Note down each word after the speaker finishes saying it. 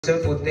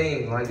Simple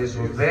thing, like this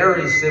was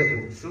very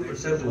simple, super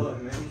simple.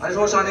 I just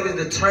want y'all niggas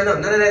to turn up.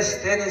 None of that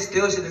standing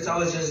still shit that y'all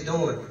was just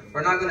doing.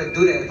 We're not gonna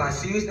do that. If I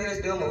see you standing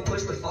still, I'm gonna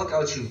push the fuck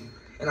out you.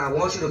 And I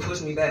want you to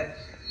push me back.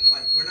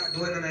 Like, we're not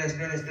doing none of that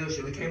standing still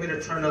shit. We came here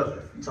to turn up.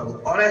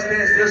 So all that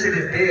standing still shit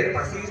is dead. If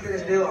I see you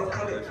standing still, I'm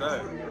coming.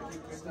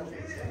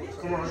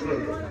 Come on, let's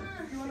go.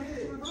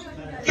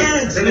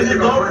 Yes, nigga,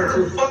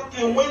 go to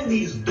fucking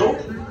Wendy's, dope.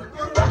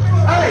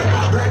 Hey,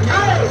 hey,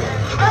 hey,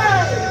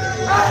 hey.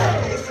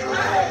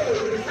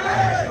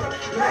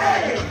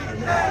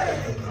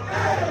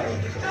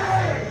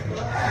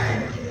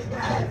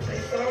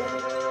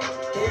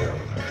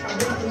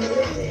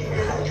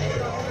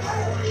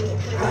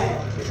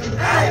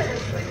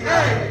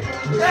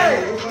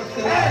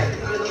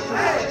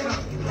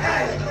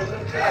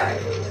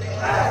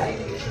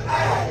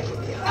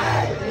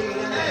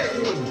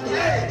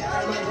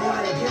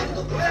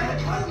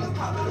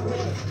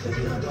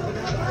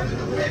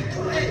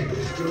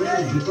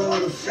 You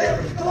going to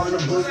seven, going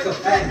to Bush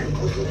Cafe.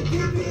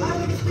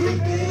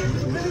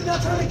 Really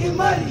not trying to get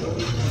money.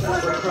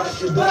 That's where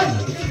crush your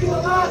buddy. If you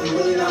alive, you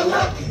really not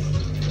lucky.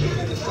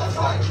 Even the stuff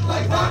like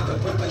vodka,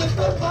 whipping the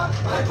stuff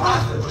like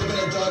pasta, whipping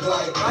the drug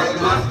like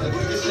monster.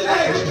 This shit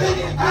ain't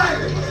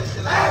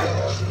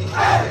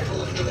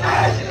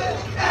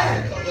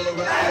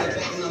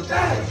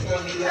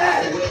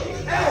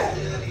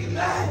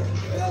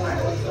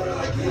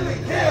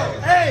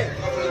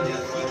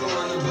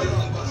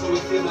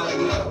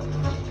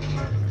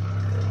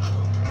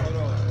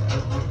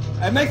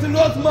Hey, make some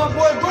noise for my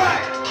boy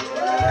Brat.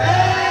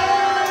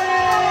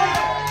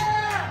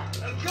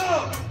 Let's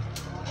go.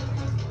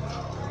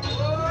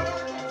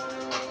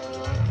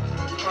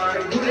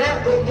 Alright, do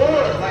that, but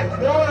more. Like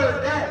more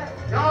of that.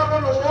 Y'all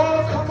on the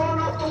wall, come on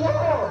off the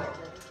wall.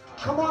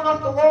 Come on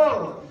off the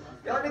wall.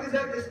 Y'all niggas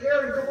acting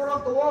scary, come on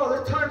off the wall.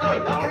 Let's turn up.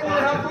 Let's get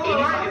have fun,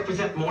 right?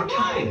 85% more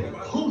time.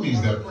 Who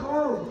needs that? Come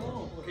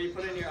on. Can you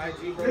put in your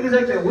IG? Niggas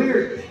acting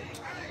weird.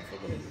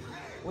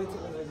 I'm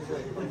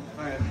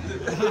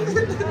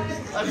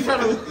trying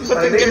to put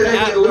Like, this niggas out.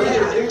 acting weird.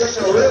 Niggas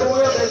acting real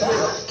weird.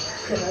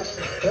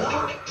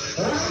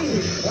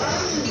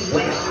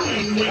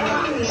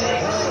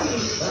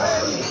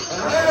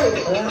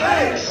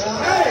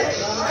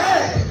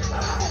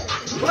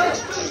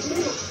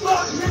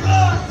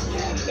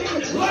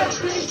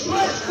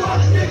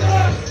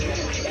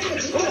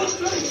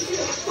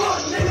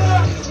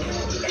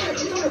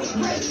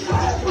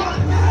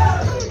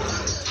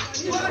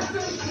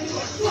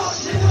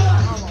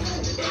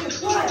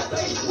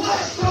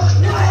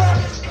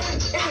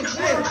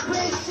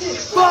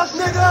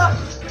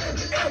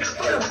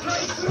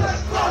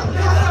 fuck,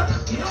 nigga.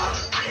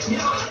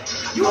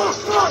 You a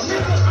fuck,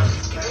 nigga.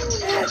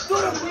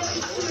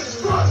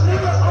 Fuck,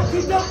 nigga.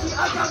 Okie dokie, I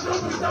got no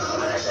stuff on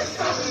that shit.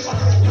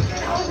 You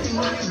can't hold me,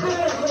 man.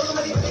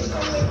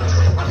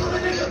 I'm a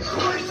nigga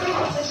going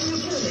off.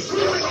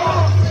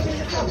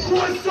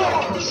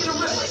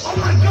 Oh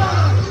my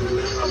god.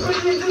 I'm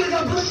bringing you to the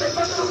bullshit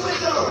by the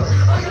window.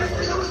 I gotta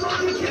say, I was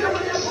on you, kid. I'm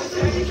gonna have to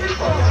say, you can't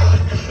fall.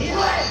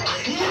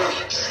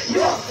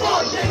 You a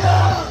fuck, nigga.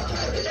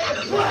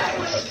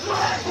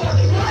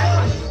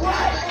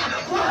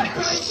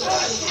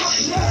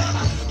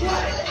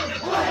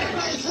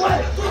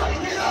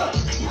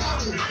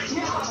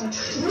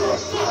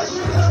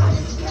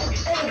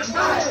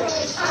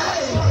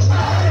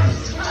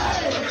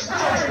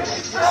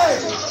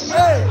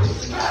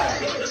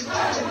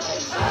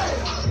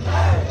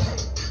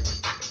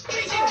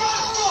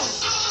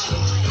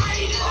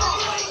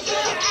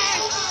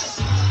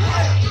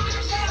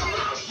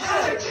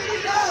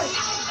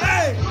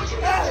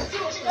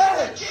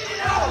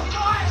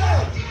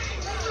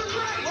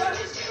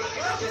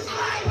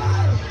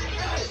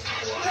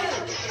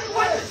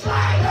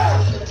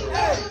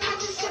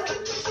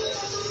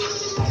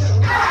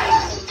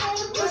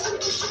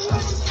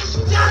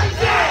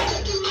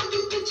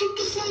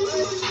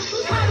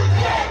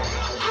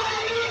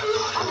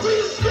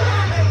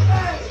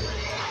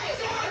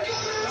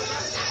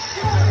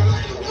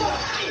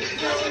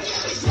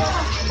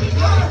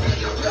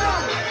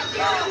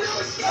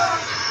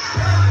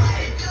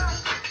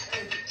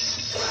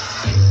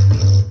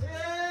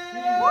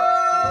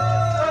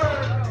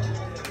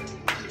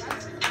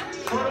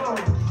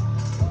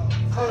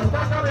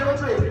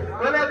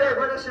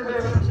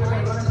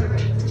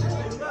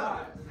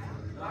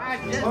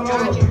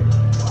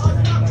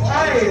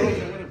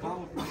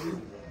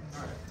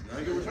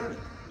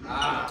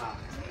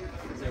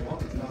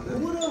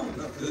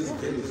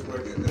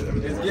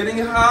 It's getting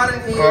hot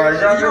in here.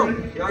 Alright, y'all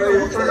ready?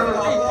 Turn up.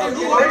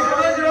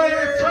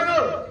 Turn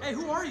up. Hey,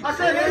 who are you? I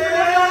said,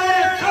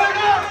 turn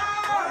up.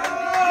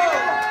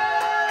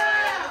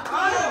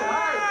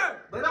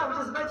 But I'm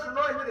just making some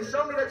noise, nigga.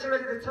 Show me that you're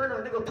ready to turn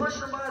up. Nigga, push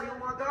somebody. Oh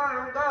my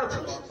God,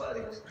 push somebody.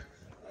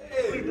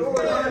 What we doing?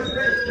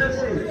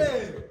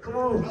 Come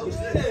on.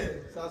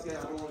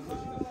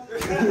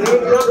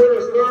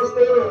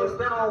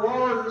 Stand on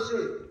walls and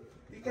shit.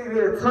 You came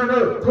here to turn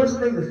up, push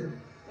niggas.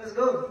 Let's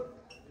go.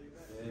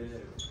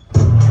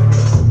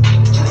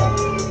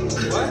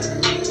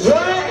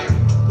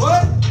 What?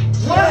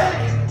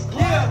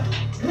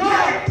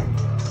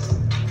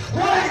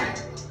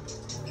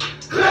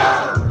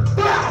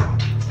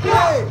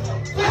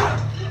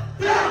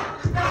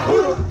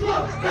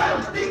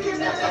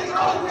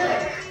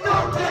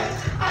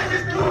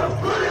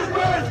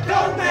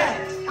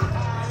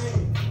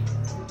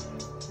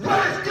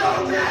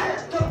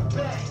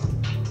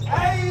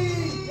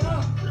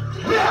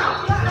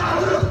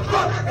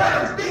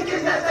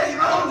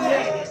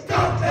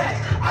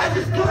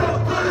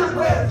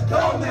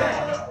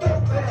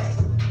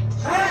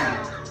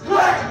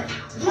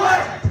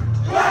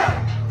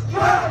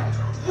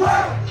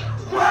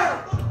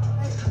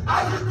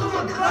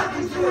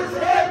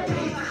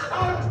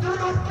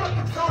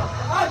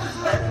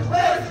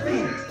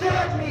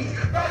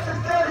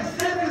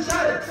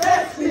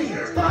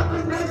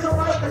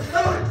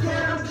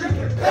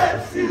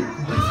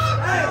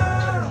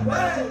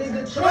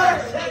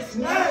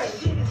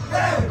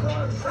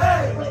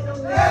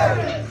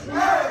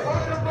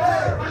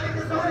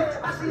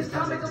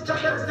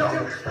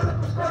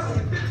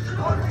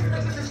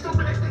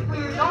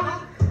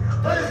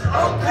 But it's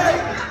okay,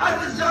 I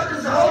just jumped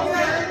this whole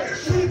game.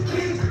 She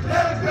keeps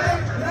let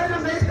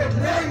him make the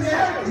name.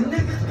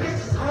 Niggas,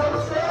 bitches,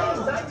 whole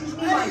things. Like these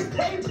niggas,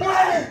 they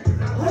play.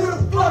 Who the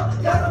fuck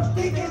got them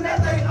thinking that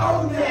they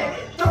own that?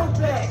 Don't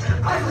back.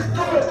 I just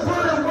do it,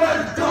 put them where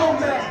it don't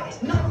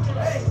matter. No,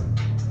 hey.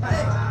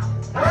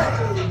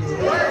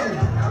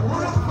 Who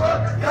the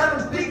fuck got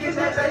them thinking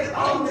that they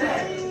own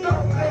that?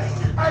 Don't back.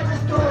 I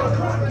just do it,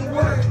 put them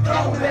where it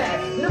don't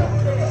matter. No,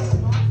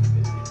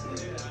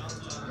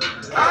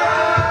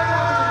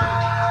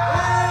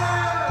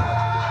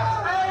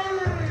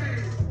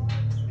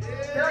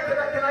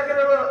 Can I get a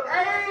little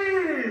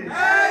hey?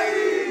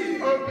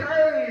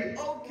 Okay.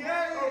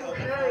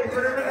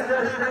 For the niggas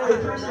that stay,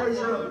 appreciate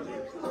something.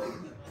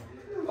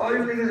 All you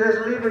niggas that's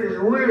leaving is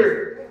weird.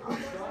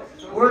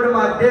 Word of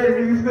my dad,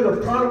 niggas feel a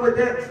problem with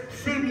that.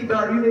 See me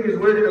about you niggas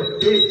weird in a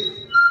bitch.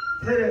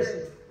 Say that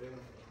shit.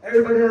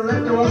 Everybody that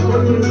left the walk,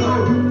 what do you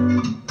know?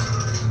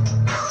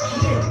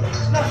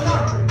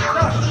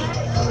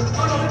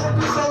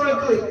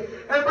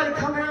 Everybody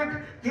come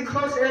here, get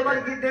close,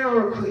 everybody get down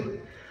real quick.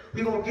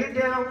 We gonna get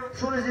down, as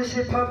soon as this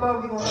shit pop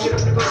out, we gonna get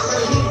up and go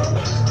crazy.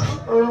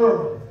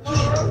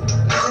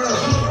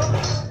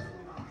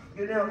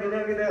 Get down.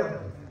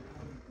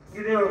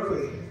 Get down real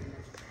quick.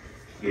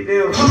 Get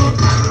down.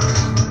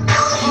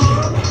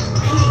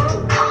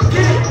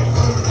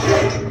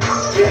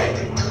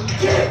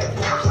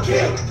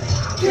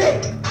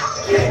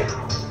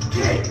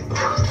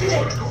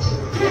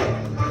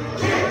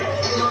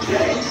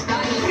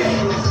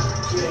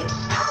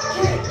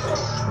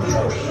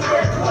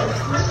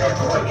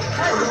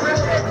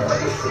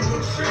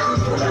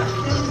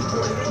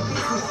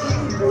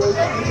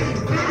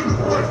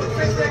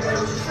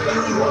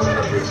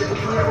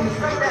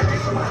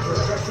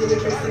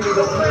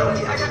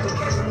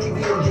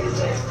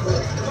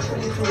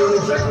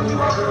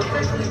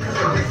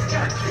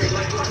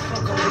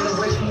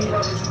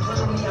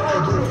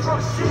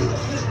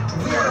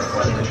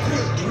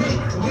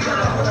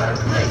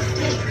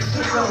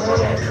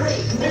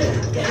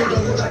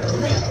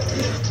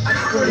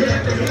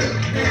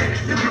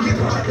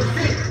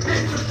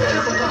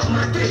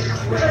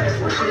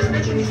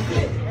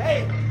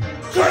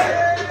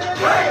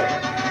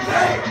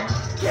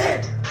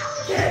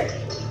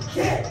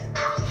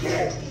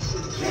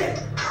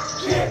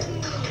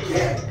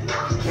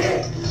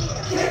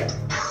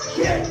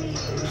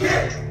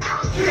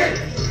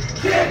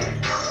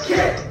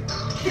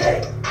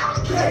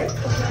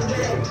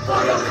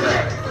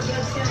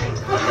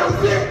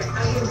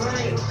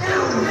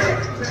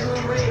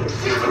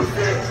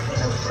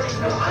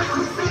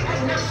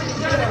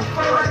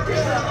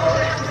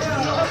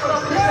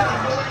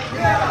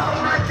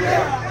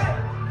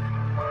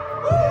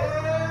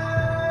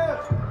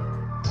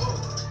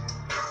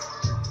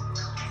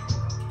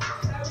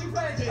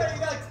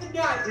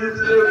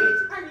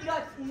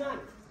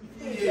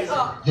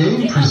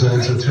 Game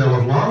presents a tale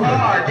of love and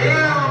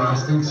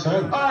lasting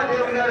sight. Really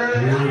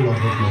love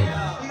it, man.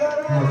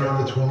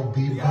 Another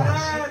 12-beat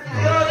box.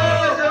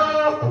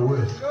 A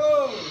whiff.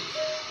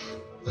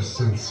 A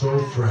scent so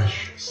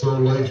fresh, so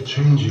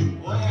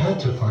life-changing, I had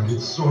to find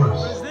its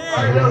source.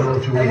 I don't know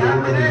if you were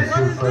wearing a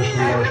full freshly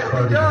washed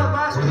cardigan,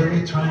 or there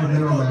any tiny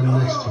middleman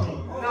next to me,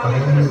 but I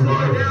knew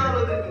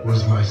Marvin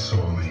was my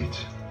soulmate.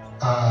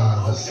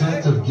 Ah, the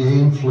scent of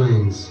Gain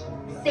Flings.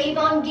 Save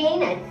on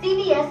Gain at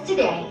CVS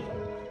today.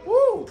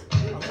 Woo!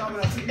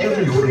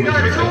 Every order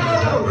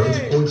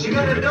downloads points you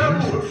get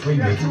for free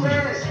making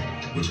meals,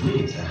 which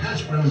means the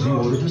hash browns you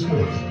ordered this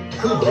morning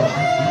could be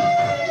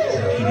this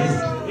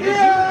afternoon.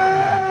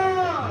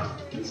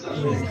 It's not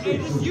really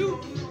good for you,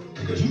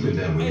 because you've been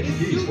down with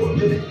these for a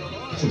minute,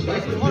 since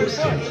back when your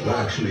skins were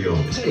actually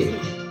on tape,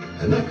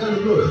 and that kind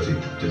of loyalty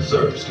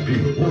deserves to be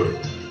rewarded.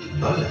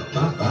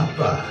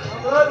 Ba-da-ba-ba-ba.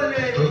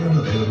 Program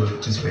available at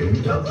participating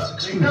adults.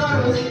 Exclusive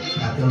terms.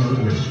 App download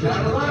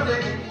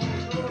registration.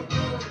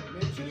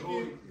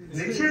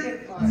 This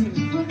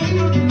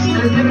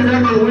nigga's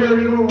acting weird,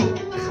 you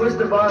gonna switch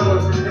the Bible,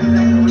 this nigga's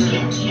acting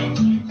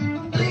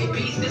weird. Play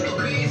beats, let's go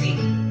crazy.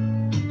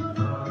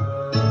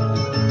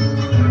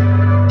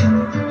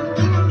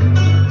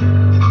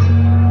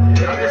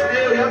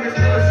 Y'all can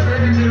still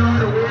scream and all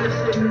the weird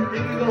shit.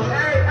 Nigga go,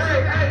 hey,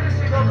 this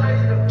shit go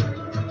crazy.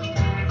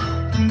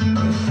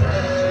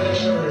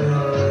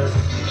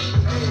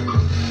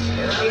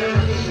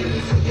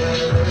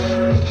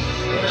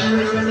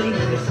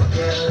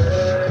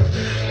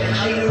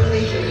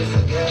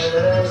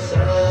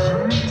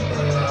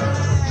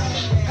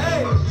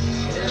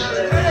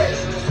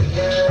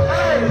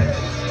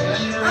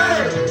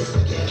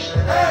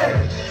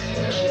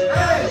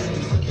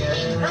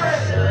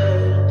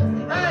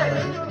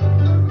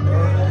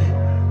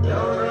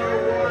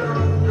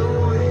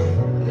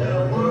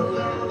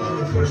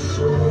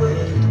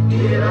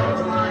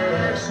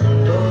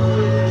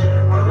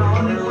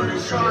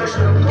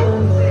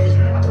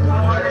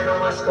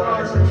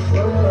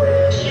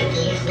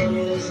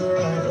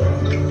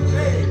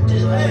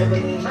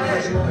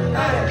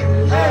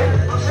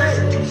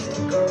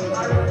 Hey,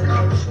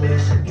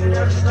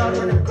 stop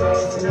when it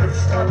grows, you never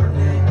stop with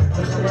me.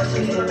 I'm so much to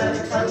you,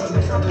 magic time, what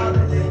makes I'm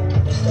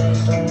confident. You stay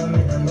strong, I'm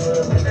in the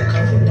middle, makes me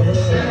confident.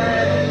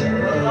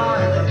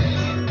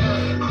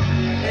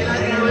 And I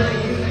can't really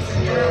get it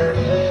together.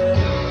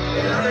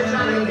 And I've been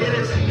trying to get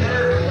it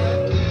together.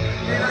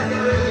 And I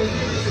can't really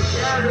get it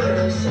together.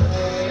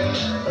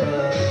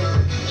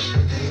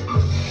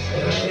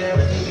 And I can't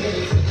really get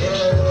it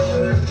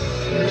together.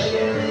 And I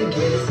can't really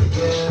get it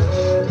together.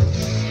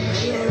 And I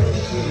can't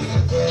really get it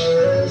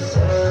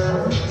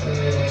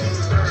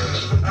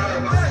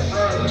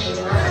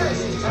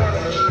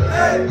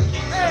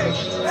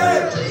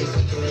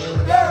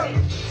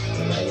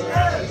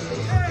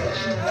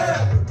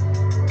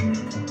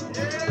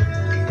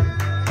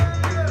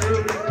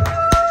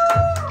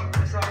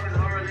This song is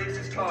unreleased.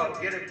 It's called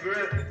Get a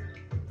Grip.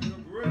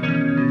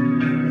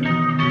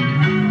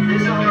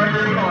 This song right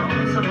here is called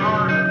Peace of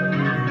Mind.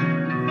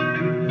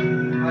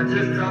 I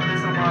just dropped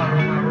this on my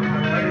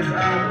latest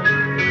album.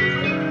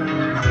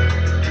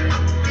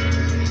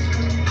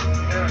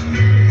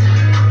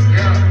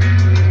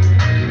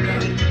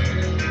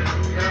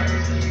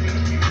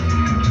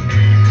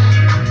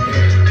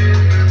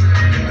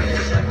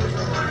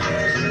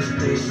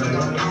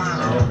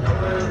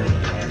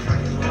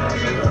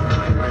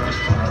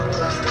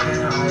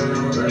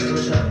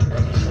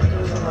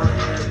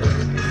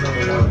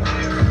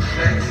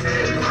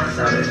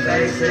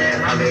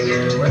 I've been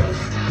getting worse.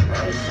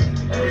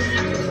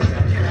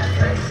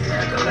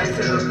 Go back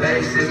to the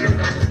basics.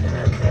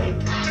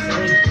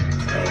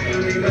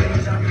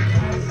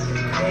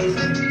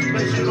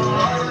 But you gon'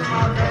 hold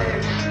my baby.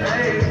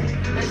 Hey,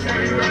 they say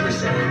you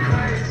representing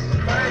crazy.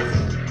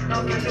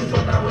 Don't get too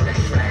fucked up what they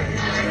say.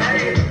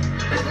 Hey,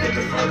 let's get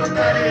the fuck up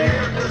out of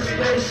here. Put the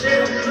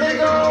spaceship.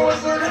 Nigga,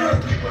 what's on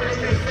them? People they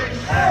can't say.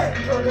 Hey,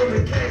 fuck up the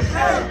case.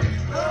 Hey,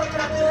 fuck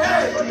up the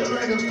hey, fuck the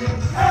leg of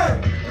things. Hey,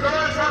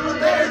 long time of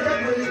days, that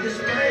really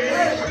display.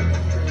 Hey.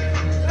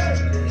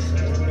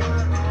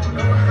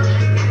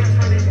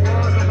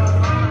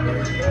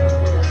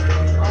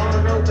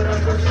 But I'm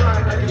still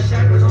trying, got these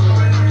shackles on my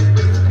hands,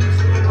 but it's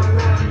peace in my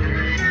mind.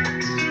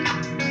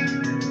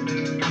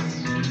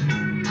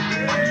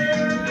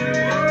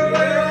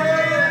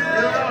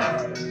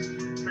 Yeah.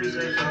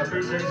 Appreciate y'all,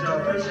 appreciate y'all,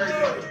 appreciate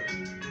y'all.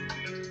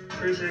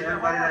 Appreciate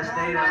everybody that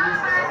stayed and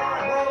listened.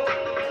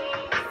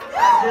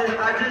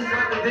 I just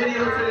dropped a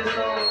video to this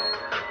song.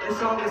 This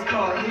song is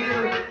called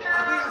Heal.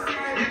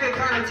 You can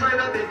kind of turn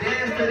up and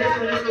dance to this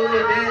one. It's a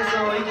little dance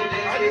song. You can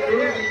dance, get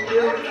groovy,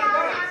 still.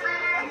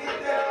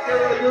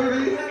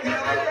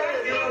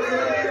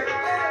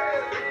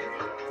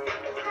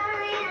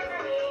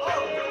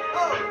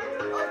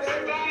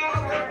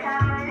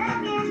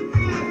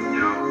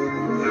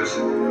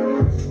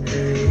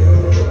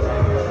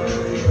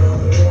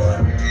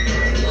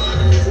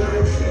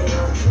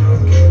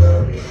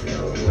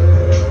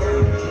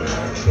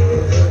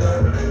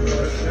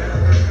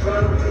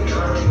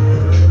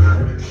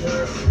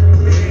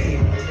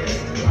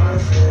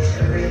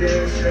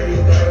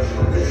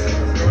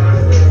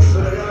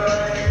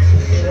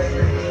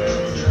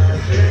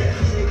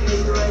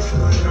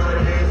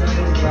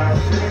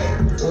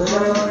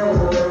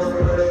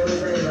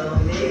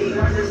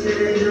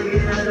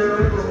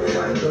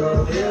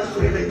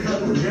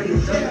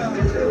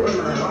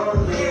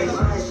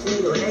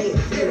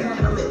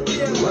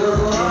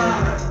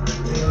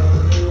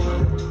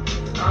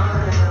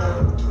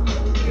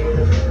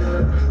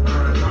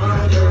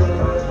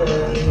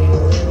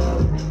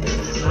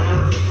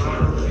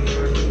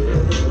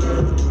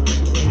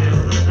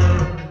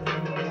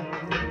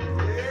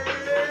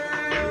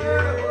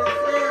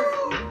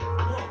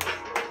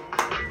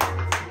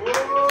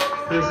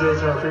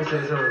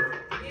 Appreciate y'all.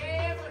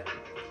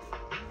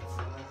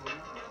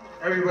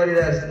 Everybody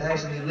that's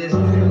actually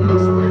listening, and I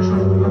swear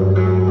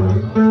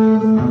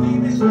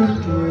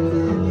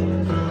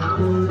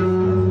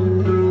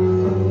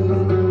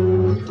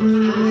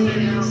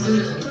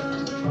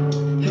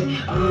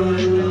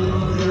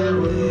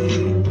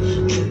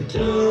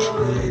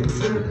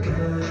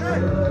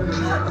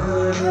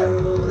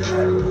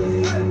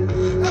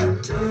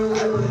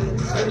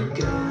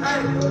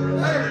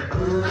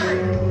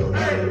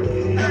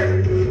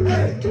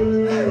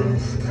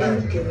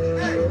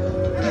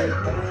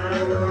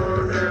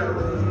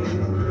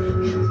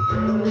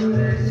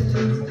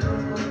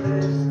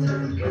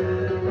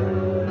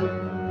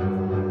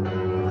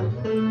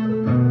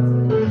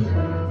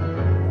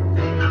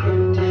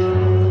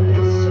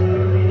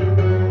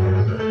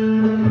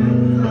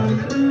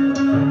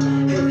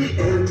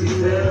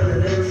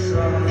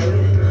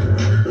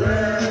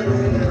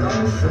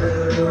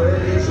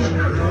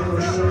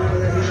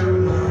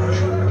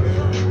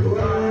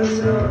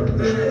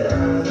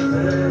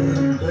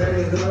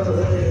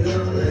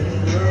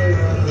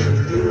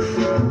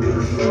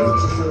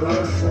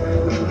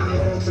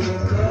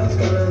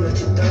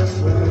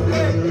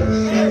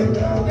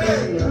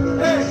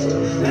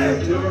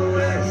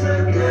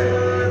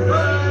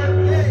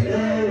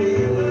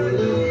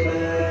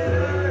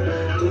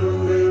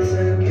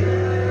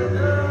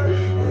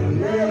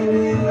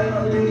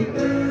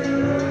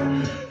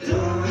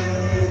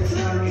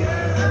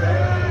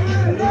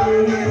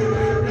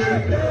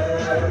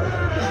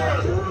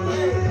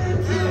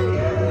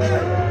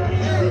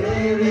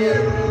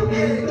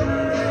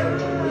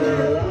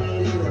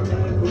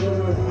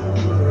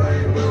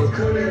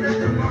cooling at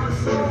the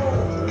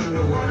monsoon.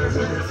 The waters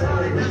of the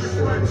valley that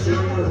just want you.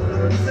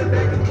 Sit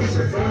back and kiss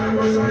your fire,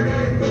 watch our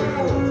game move.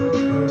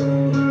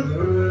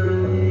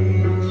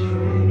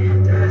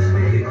 That's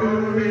the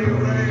only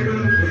way to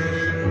be.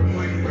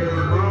 When your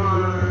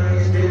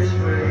mind is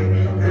free,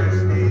 that's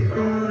the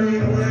only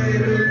way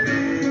to be.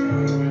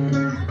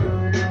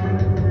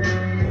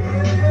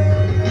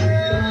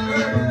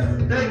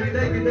 Thank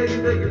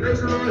you. Make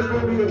some noise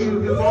for me.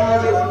 You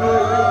all make some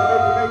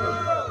noise.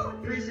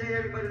 Appreciate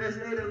everybody that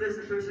stayed and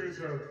listened. Appreciate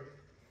y'all.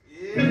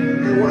 Yeah.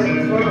 And what?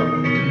 Hold on.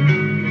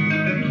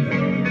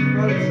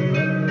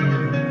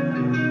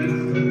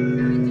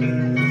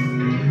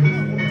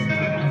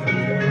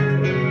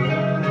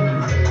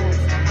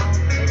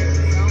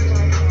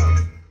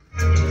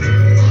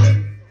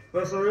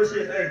 But some real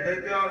shit. Hey,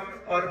 thank y'all,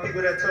 all the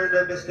people that turned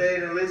up and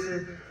stayed and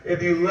listened.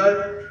 If you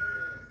left,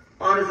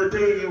 honest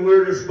opinion, you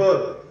weird as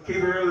fuck. Keep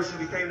it real, she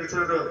became to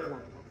turn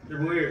up.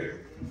 You're weird.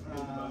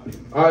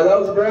 Alright, that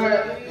was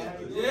Brat.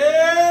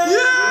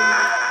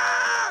 Yeah!